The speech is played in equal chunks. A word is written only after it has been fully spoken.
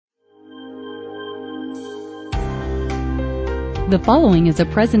The following is a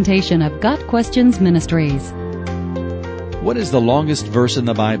presentation of Got Questions Ministries. What is the longest verse in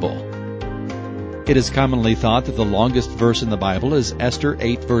the Bible? It is commonly thought that the longest verse in the Bible is Esther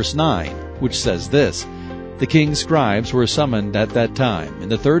 8 verse 9, which says this: "The king's scribes were summoned at that time, in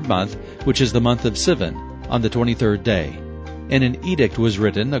the 3rd month, which is the month of Sivan, on the 23rd day. And an edict was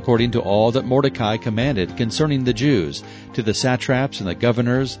written according to all that Mordecai commanded concerning the Jews, to the satraps and the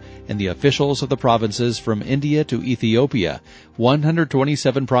governors and the officials of the provinces from India to Ethiopia,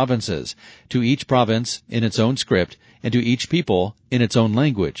 127 provinces, to each province in its own script, and to each people in its own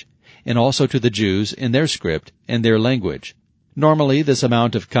language, and also to the Jews in their script and their language." Normally, this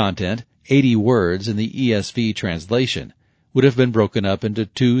amount of content, 80 words in the ESV translation, would have been broken up into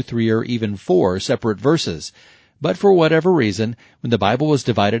 2, 3, or even 4 separate verses. But for whatever reason, when the Bible was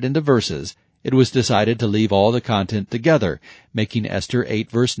divided into verses, it was decided to leave all the content together, making Esther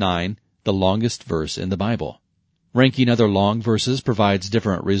 8 verse 9 the longest verse in the Bible. Ranking other long verses provides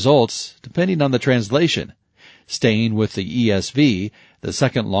different results, depending on the translation. Staying with the ESV, the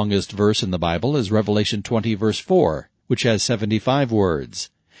second longest verse in the Bible is Revelation 20 verse 4, which has 75 words.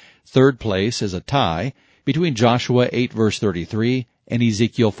 Third place is a tie between Joshua 8 verse 33 and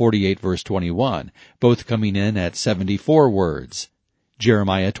Ezekiel 48 verse 21, both coming in at 74 words.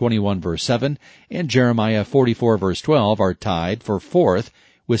 Jeremiah 21 verse 7 and Jeremiah 44 verse 12 are tied for fourth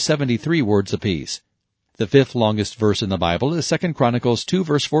with 73 words apiece. The fifth longest verse in the Bible is 2 Chronicles 2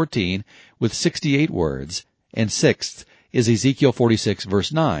 verse 14 with 68 words, and sixth is Ezekiel 46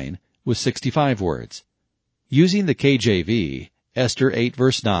 verse 9 with 65 words. Using the KJV, Esther 8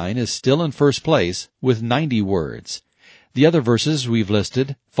 verse 9 is still in first place with 90 words. The other verses we've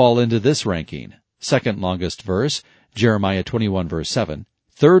listed fall into this ranking. Second longest verse, Jeremiah 21 verse 7.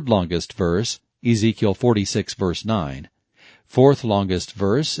 Third longest verse, Ezekiel 46 verse 9. Fourth longest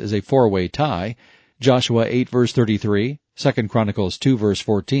verse is a four-way tie, Joshua 8 verse 33, 2 Chronicles 2 verse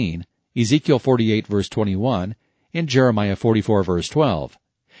 14, Ezekiel 48 verse 21, and Jeremiah 44 verse 12.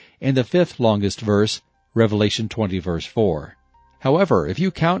 And the fifth longest verse, Revelation 20 verse 4. However, if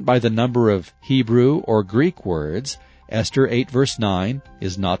you count by the number of Hebrew or Greek words, Esther 8 verse 9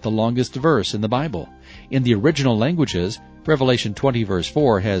 is not the longest verse in the Bible. In the original languages, Revelation 20 verse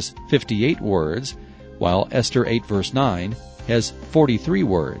 4 has 58 words, while Esther 8 verse 9 has 43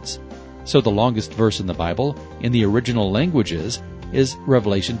 words. So the longest verse in the Bible in the original languages is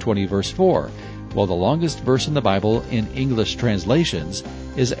Revelation 20 verse 4, while the longest verse in the Bible in English translations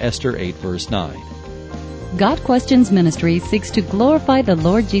is Esther 8 verse 9. Got Questions Ministry seeks to glorify the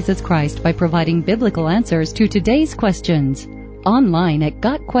Lord Jesus Christ by providing biblical answers to today's questions. Online at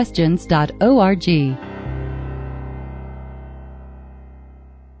GotQuestions.org.